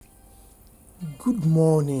Good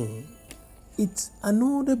morning. It's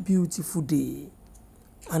another beautiful day,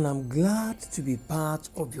 and I'm glad to be part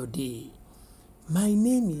of your day. My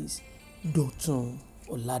name is Dotun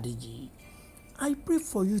Oladeji. I pray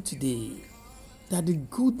for you today that the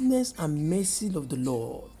goodness and mercy of the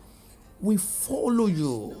Lord will follow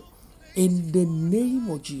you in the name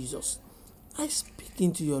of Jesus. I speak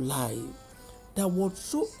into your life that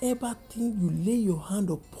whatsoever thing you lay your hand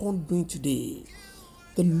upon doing today,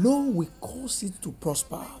 the Lord will cause it to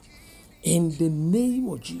prosper in the name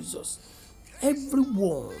of Jesus.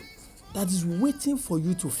 Everyone that is waiting for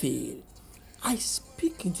you to fail, I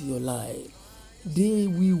speak into your life. They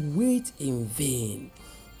will wait in vain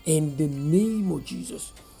in the name of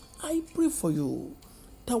Jesus. I pray for you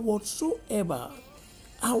that whatsoever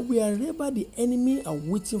and wherever the enemy are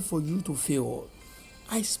waiting for you to fail,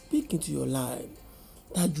 I speak into your life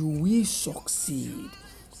that you will succeed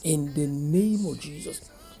in the name of Jesus.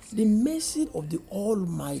 The mercy of the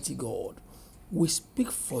Almighty God will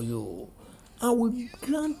speak for you and will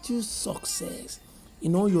grant you success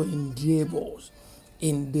in all your endeavors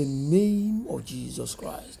in the name of Jesus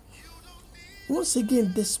Christ. Once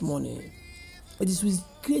again this morning, it is with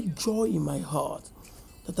great joy in my heart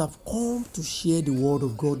that I've come to share the word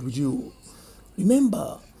of God with you.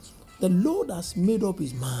 Remember, the Lord has made up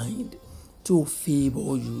his mind to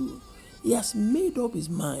favor you. He has made up his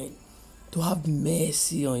mind to have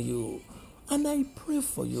mercy on you. And I pray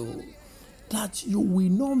for you that you will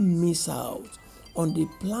not miss out on the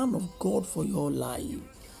plan of God for your life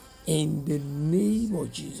in the name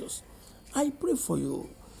of Jesus. I pray for you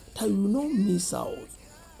that you will not miss out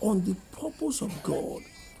on the purpose of God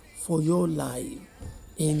for your life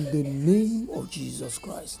in the name of Jesus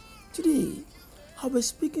Christ. Today, I will be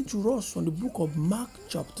speaking to us from the book of Mark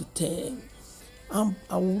chapter 10.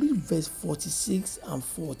 I will read verse 46 and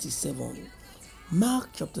 47. Mark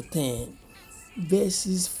chapter 10,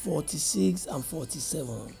 verses 46 and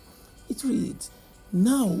 47. It reads,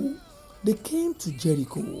 Now they came to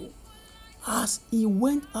Jericho. As he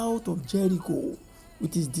went out of Jericho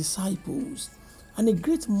with his disciples and a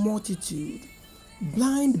great multitude,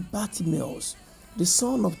 blind Bartimaeus, the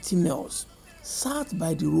son of Timaeus, sat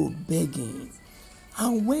by the road begging.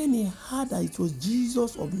 And when he heard that it was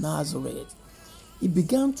Jesus of Nazareth, he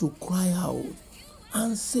began to cry out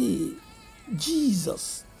and say,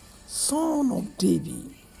 Jesus, Son of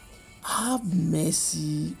David, have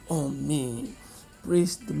mercy on me.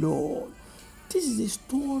 Praise the Lord. This is the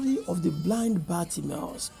story of the blind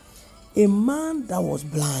Bartimaeus, a man that was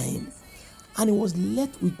blind and he was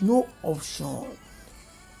left with no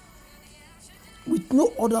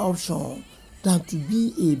other option than to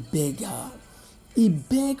be a beggar. He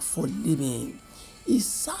begged for living. He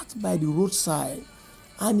sat by the roadside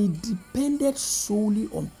and he depended solely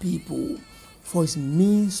on people for his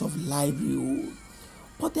means of livelihood.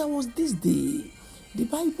 But there was this day, the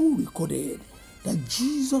Bible recorded that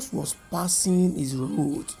Jesus was passing his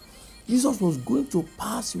road. Jesus was going to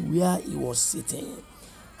pass where he was sitting.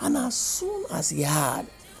 And as soon as he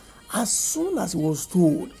was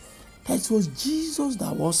told that it was Jesus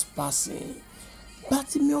that was passing,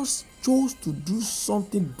 Bartimaeus chose to do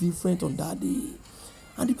something different on that day.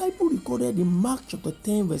 And the Bible recorded in Mark chapter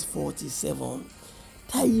 10 verse 47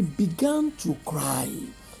 that he began to cry.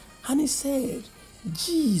 And he said,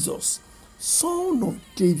 Jesus, Son of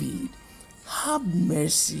David, have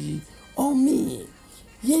mercy on me.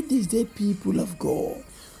 Yet this day, people of God,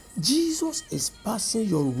 Jesus is passing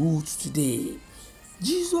your route today.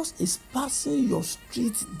 Jesus is passing your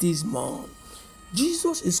street this month.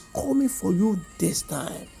 Jesus is coming for you this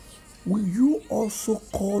time. Will you also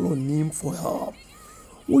call on him for help?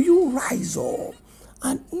 Will you rise up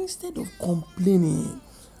and instead of complaining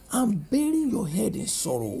and burying your head in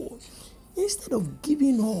sorrow, instead of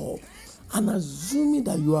giving up and assuming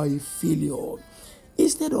that you are a failure,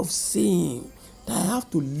 instead of saying that I have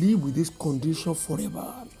to live with this condition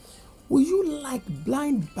forever, will you, like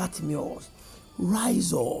blind Bartimaeus,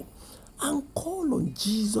 rise up and call on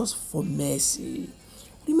Jesus for mercy?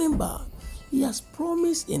 Remember, he has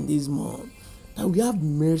promised in this month that we have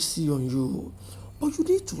mercy on you, but you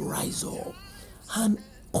need to rise up and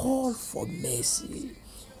call for mercy.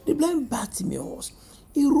 The blind Bartimaeus,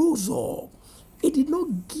 he rose up. He did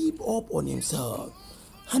not give up on himself,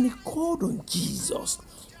 and he called on Jesus.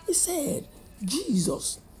 He said,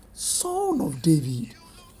 Jesus, Son of David,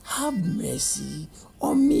 have mercy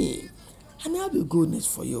on me. And I have a goodness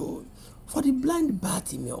for you. For the blind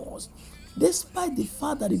Bartimaeus, despite the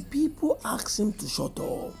fact that the people asked him to shut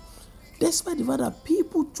up, despite the fact that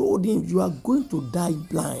people told him you are going to die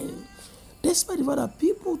blind, despite the fact that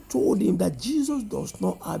people told him that Jesus does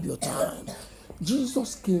not have your time,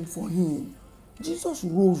 Jesus came for him. Jesus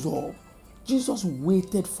rose up. Jesus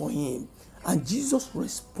waited for him, and Jesus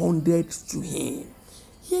responded to him.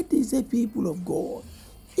 Here is the people of God.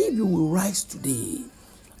 If you will rise today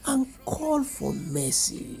and call for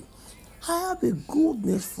mercy, I have a good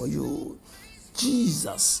news for you.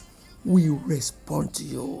 Jesus will respond to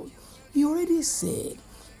you. He already said,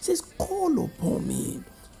 says, call upon me,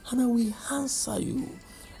 and I will answer you,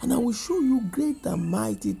 and I will show you great and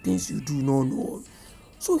mighty things you do not know.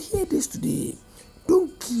 So hear this today.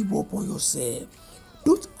 Don't give up on yourself.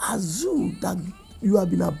 Don't assume that you have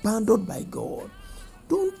been abandoned by God.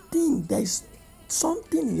 Don't think there is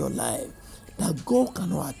something in your life that God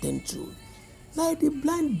cannot attend to. Like the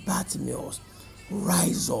blind Bartimaeus,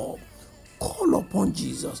 rise up, call upon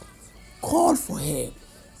Jesus, call for help,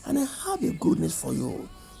 and I have a good news for you.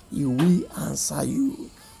 He will answer you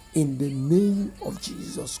in the name of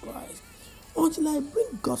Jesus Christ. Until I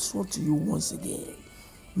bring God's word to you once again,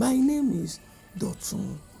 my name is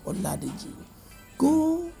Dotun Oladeji.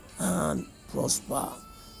 Go and prosper.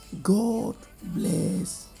 God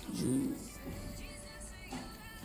bless